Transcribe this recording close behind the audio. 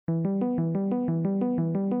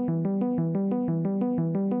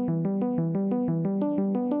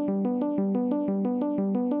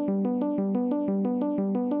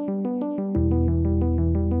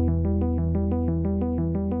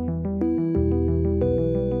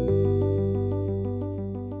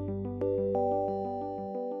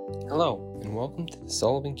Welcome to the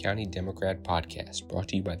Sullivan County Democrat Podcast, brought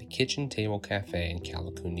to you by the Kitchen Table Cafe in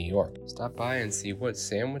Callicoon, New York. Stop by and see what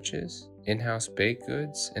sandwiches, in-house baked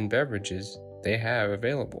goods, and beverages they have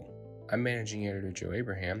available. I'm Managing Editor Joe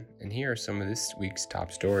Abraham, and here are some of this week's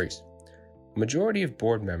top stories. A majority of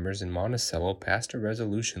board members in Monticello passed a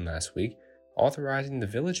resolution last week authorizing the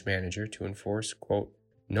village manager to enforce, quote,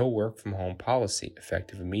 no work from home policy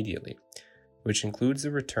effective immediately, which includes the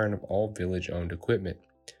return of all village-owned equipment.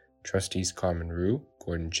 Trustees Carmen Rue,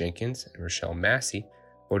 Gordon Jenkins, and Rochelle Massey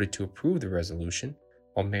voted to approve the resolution,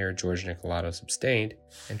 while Mayor George Nicolatos abstained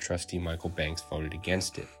and Trustee Michael Banks voted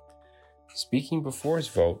against it. Speaking before his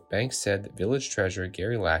vote, Banks said that Village Treasurer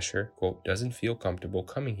Gary Lasher, quote, doesn't feel comfortable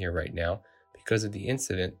coming here right now because of the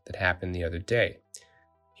incident that happened the other day.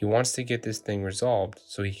 He wants to get this thing resolved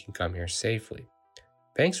so he can come here safely.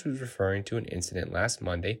 Banks was referring to an incident last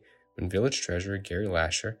Monday when Village Treasurer Gary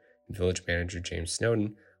Lasher and Village Manager James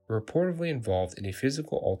Snowden were reportedly involved in a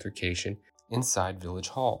physical altercation inside Village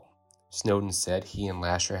Hall. Snowden said he and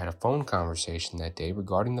Lasher had a phone conversation that day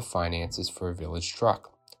regarding the finances for a village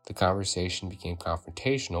truck. The conversation became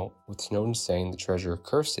confrontational, with Snowden saying the treasurer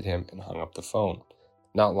cursed at him and hung up the phone.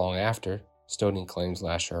 Not long after, Snowden claims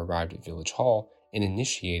Lasher arrived at Village Hall and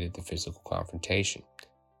initiated the physical confrontation.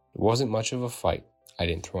 It wasn't much of a fight. I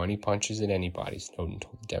didn't throw any punches at anybody, Snowden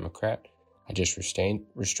told the Democrat. I just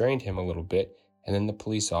restrained him a little bit, and then the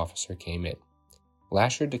police officer came in.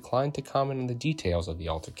 Lasher declined to comment on the details of the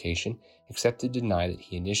altercation, except to deny that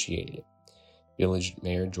he initiated it. Village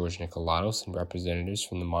Mayor George Nicolatos and representatives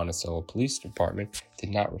from the Monticello Police Department did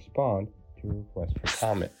not respond to a request for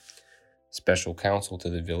comment. Special counsel to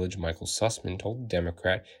the village, Michael Sussman, told the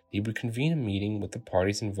Democrat he would convene a meeting with the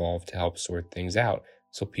parties involved to help sort things out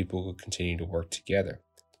so people could continue to work together.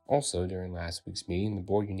 Also, during last week's meeting, the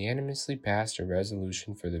board unanimously passed a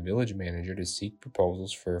resolution for the village manager to seek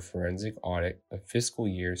proposals for a forensic audit of fiscal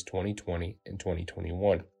years 2020 and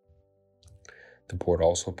 2021. The board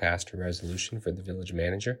also passed a resolution for the village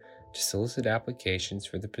manager to solicit applications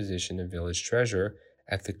for the position of village treasurer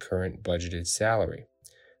at the current budgeted salary.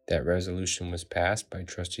 That resolution was passed by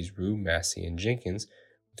Trustees Rue, Massey, and Jenkins,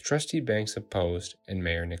 with Trustee Banks opposed and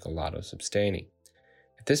Mayor Nicolatos abstaining.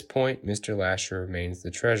 At this point, Mr. Lasher remains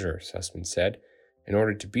the treasurer, Sussman said. In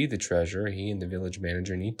order to be the treasurer, he and the village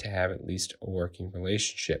manager need to have at least a working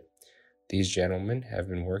relationship. These gentlemen have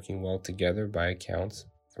been working well together by accounts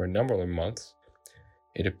for a number of months.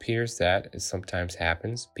 It appears that, as sometimes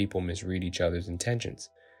happens, people misread each other's intentions.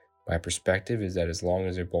 My perspective is that as long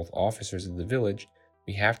as they're both officers of the village,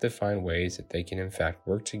 we have to find ways that they can in fact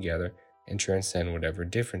work together and transcend whatever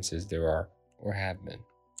differences there are or have been.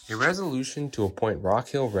 A resolution to appoint Rock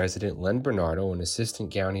Hill resident Len Bernardo and Assistant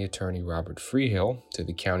County Attorney Robert Freehill to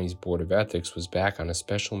the county's Board of Ethics was back on a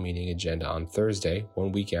special meeting agenda on Thursday,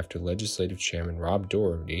 1 week after Legislative Chairman Rob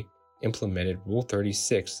Doherty implemented Rule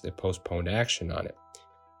 36 that postponed action on it.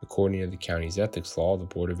 According to the county's ethics law, the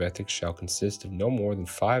Board of Ethics shall consist of no more than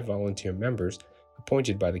 5 volunteer members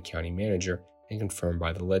appointed by the county manager and confirmed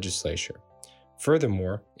by the legislature.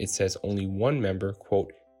 Furthermore, it says only one member,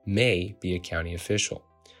 quote, may be a county official.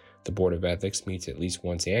 The Board of Ethics meets at least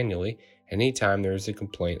once annually, anytime there is a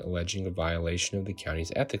complaint alleging a violation of the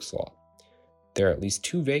county's ethics law. There are at least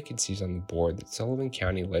 2 vacancies on the board that Sullivan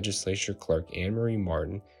County Legislature Clerk Anne Marie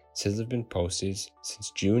Martin says have been posted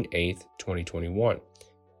since June 8, 2021.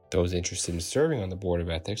 Those interested in serving on the Board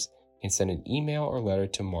of Ethics can send an email or letter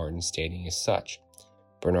to Martin stating as such.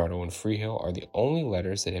 Bernardo and Freehill are the only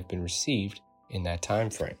letters that have been received in that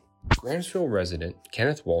time frame. Grahamsville resident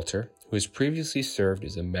Kenneth Walter, who has previously served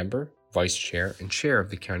as a member, vice chair, and chair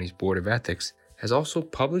of the county's Board of Ethics, has also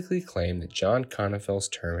publicly claimed that John Connefel's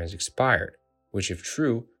term has expired, which, if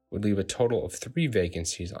true, would leave a total of 3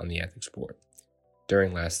 vacancies on the Ethics Board.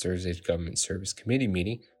 During last Thursday's Government Service Committee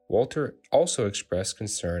meeting, Walter also expressed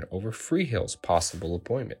concern over Freehill's possible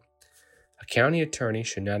appointment. A county attorney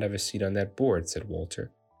should not have a seat on that board, said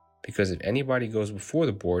Walter, because if anybody goes before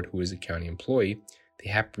the board who is a county employee,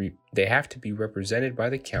 they have to be represented by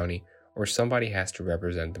the county, or somebody has to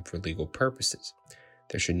represent them for legal purposes.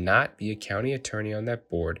 There should not be a county attorney on that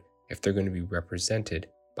board if they're going to be represented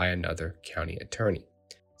by another county attorney.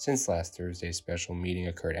 Since last Thursday's special meeting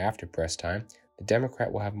occurred after press time, the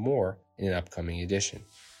Democrat will have more in an upcoming edition.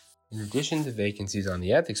 In addition to vacancies on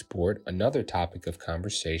the Ethics Board, another topic of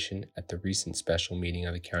conversation at the recent special meeting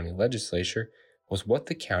of the county legislature was what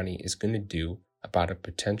the county is going to do about a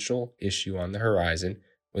potential issue on the horizon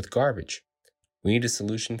with garbage. We need a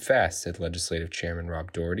solution fast, said Legislative Chairman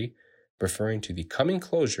Rob Doherty, referring to the coming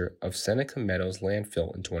closure of Seneca Meadows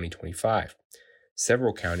landfill in 2025.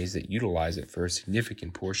 Several counties that utilize it for a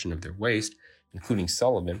significant portion of their waste, including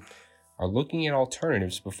Sullivan, are looking at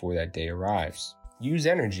alternatives before that day arrives. Use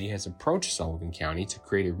Energy has approached Sullivan County to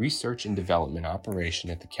create a research and development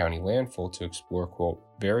operation at the county landfill to explore, quote,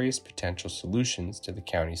 various potential solutions to the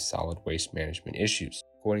county's solid waste management issues,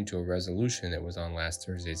 according to a resolution that was on last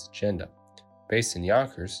Thursday's agenda. Based in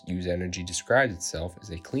Yonkers, Use Energy describes itself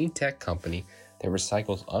as a clean tech company that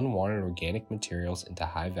recycles unwanted organic materials into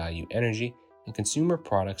high-value energy and consumer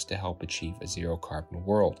products to help achieve a zero-carbon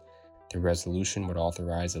world. The resolution would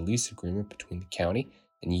authorize a lease agreement between the county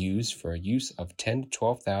and Use for a use of 10 to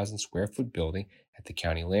 12,000 square foot building at the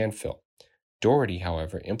county landfill. Doherty,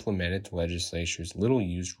 however, implemented the legislature's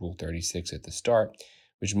little-used Rule 36 at the start,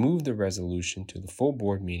 which moved the resolution to the full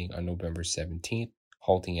board meeting on November 17th,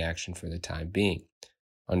 halting action for the time being.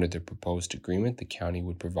 Under the proposed agreement, the county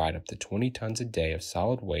would provide up to 20 tons a day of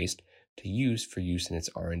solid waste to use in its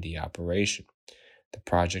R&D operation. The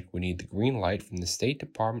project would need the green light from the State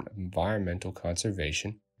Department of Environmental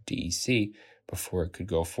Conservation, DEC, before it could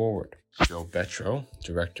go forward. Joe Betro,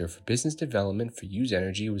 Director for Business Development for Use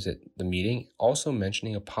Energy, was at the meeting, also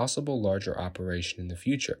mentioning a possible larger operation in the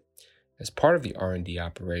future. As part of the R&D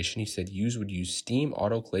operation, he said Use would use steam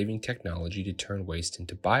autoclaving technology to turn waste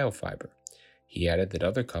into biofiber. He added that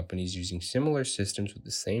other companies using similar systems with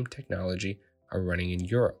the same technology are running in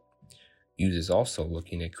Europe. Use is also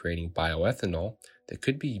looking at creating bioethanol that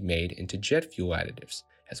could be made into jet fuel additives,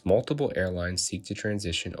 as multiple airlines seek to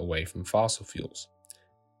transition away from fossil fuels.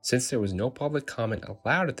 Since there was no public comment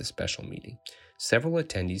allowed at the special meeting, several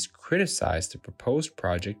attendees criticized the proposed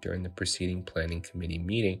project during the preceding Planning Committee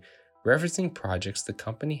meeting, referencing projects the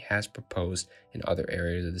company has proposed in other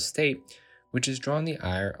areas of the state, which has drawn the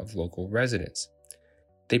ire of local residents.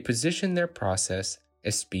 They position their process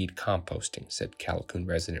as speed composting, said Callicoon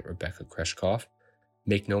resident Rebecca Kreshkoff.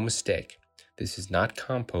 Make no mistake, this is not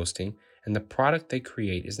composting, and the product they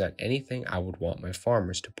create is not anything I would want my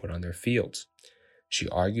farmers to put on their fields. She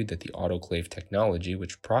argued that the autoclave technology,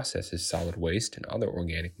 which processes solid waste and other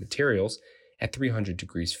organic materials at 300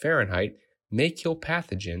 degrees Fahrenheit, may kill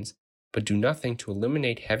pathogens, but do nothing to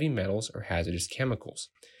eliminate heavy metals or hazardous chemicals.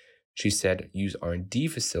 She said Use R&D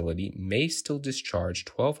facility may still discharge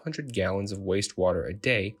 1,200 gallons of wastewater a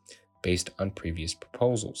day based on previous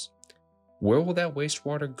proposals. Where will that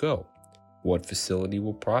wastewater go? What facility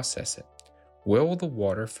will process it? Where will the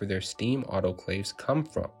water for their steam autoclaves come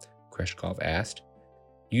from? Kreshkov asked.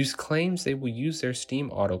 Use claims they will use their steam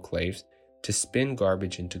autoclaves to spin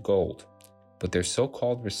garbage into gold, but their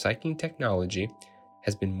so-called recycling technology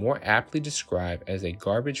has been more aptly described as a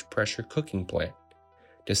garbage pressure cooking plant.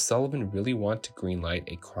 Does Sullivan really want to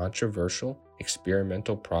greenlight a controversial,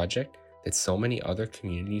 experimental project that so many other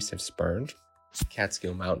communities have spurned?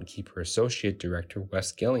 Catskill Mountain Keeper Associate Director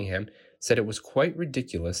Wes Gillingham said it was quite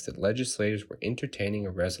ridiculous that legislators were entertaining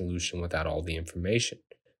a resolution without all the information.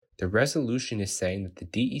 The resolution is saying that the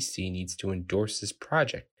DEC needs to endorse this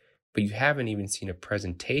project, but you haven't even seen a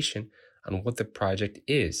presentation on what the project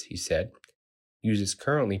is, he said. Use is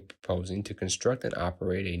currently proposing to construct and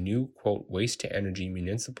operate a new, quote, waste-to-energy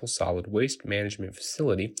municipal solid waste management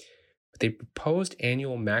facility with a proposed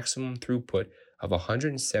annual maximum throughput of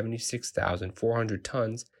 176,400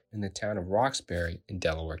 tons in the town of Roxbury in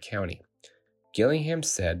Delaware County. Gillingham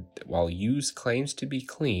said that while Use claims to be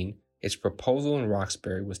clean, its proposal in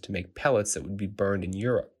Roxbury was to make pellets that would be burned in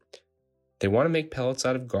Europe. They want to make pellets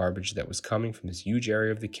out of garbage that was coming from this huge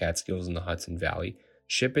area of the Catskills in the Hudson Valley,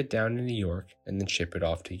 ship it down to New York, and then ship it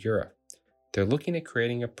off to Europe. They're looking at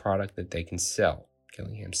creating a product that they can sell,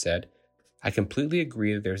 Gillingham said. I completely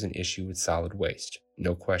agree that there's an issue with solid waste,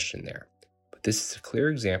 no question there. But this is a clear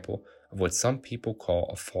example of what some people call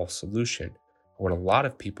a false solution, or what a lot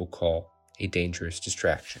of people call a dangerous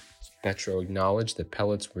distraction. Betro acknowledged that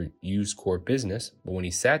pellets were Use's core business, but when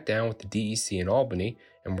he sat down with the DEC in Albany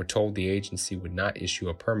and were told the agency would not issue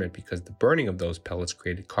a permit because the burning of those pellets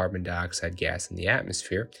created carbon dioxide gas in the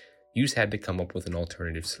atmosphere, Use had to come up with an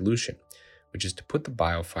alternative solution, which is to put the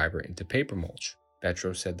biofiber into paper mulch.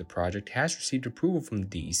 Betro said the project has received approval from the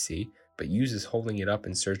DEC, but Use is holding it up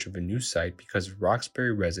in search of a new site because of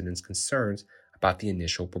Roxbury residents' concerns about the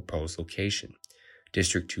initial proposed location.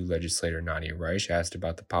 District 2 legislator Nadia Reich asked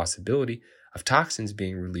about the possibility of toxins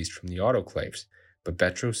being released from the autoclaves, but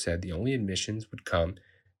Betro said the only emissions would come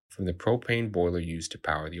from the propane boiler used to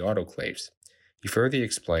power the autoclaves. He further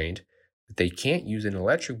explained that they can't use an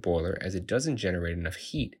electric boiler as it doesn't generate enough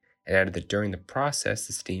heat, and added that during the process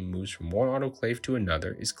the steam moves from one autoclave to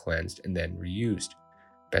another, is cleansed, and then reused.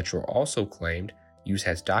 Betro also claimed Use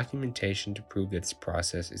has documentation to prove that this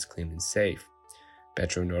process is clean and safe.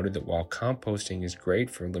 Betro noted that while composting is great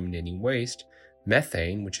for eliminating waste,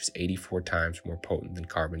 methane, which is 84 times more potent than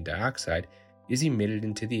carbon dioxide, is emitted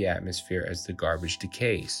into the atmosphere as the garbage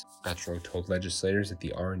decays. Betro told legislators that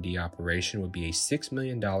the R&D operation would be a $6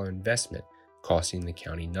 million investment, costing the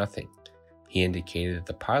county nothing. He indicated that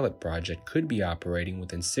the pilot project could be operating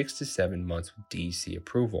within 6 to 7 months with DEC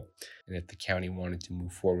approval, and if the county wanted to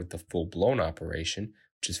move forward with the full-blown operation,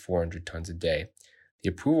 which is 400 tons a day, the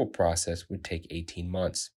approval process would take 18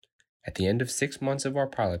 months. At the end of 6 months of our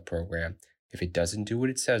pilot program, if it doesn't do what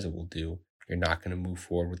it says it will do, you're not going to move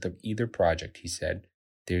forward with either project, he said.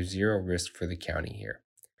 There's zero risk for the county here.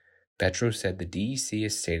 Betro said the DEC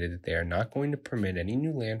has stated that they are not going to permit any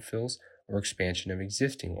new landfills or expansion of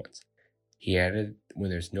existing ones. He added when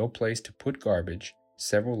there's no place to put garbage,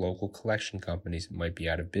 several local collection companies might be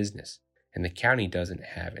out of business, and the county doesn't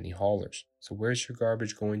have any haulers. So where's your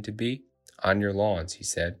garbage going to be? On your lawns, he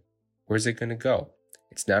said. Where's it going to go?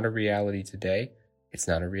 It's not a reality today, it's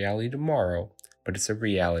not a reality tomorrow, but it's a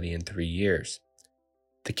reality in 3 years.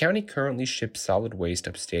 The county currently ships solid waste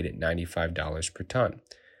upstate at $95 per ton,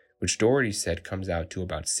 which Doherty said comes out to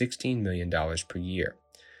about $16 million per year.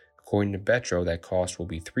 According to Betro, that cost will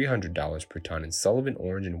be $300 per ton in Sullivan,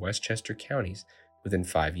 Orange, and Westchester counties within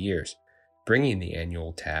 5 years, bringing the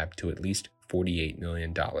annual tab to at least $48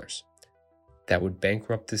 million. That would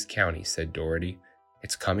bankrupt this county, said Doherty.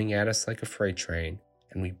 It's coming at us like a freight train,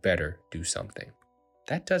 and we better do something.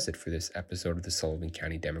 That does it for this episode of the Sullivan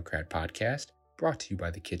County Democrat Podcast, brought to you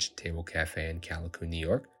by the Kitchen Table Cafe in Calico, New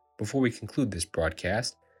York. Before we conclude this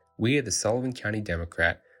broadcast, we at the Sullivan County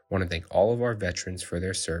Democrat want to thank all of our veterans for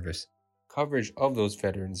their service. Coverage of those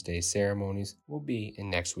Veterans Day ceremonies will be in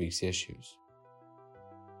next week's issues.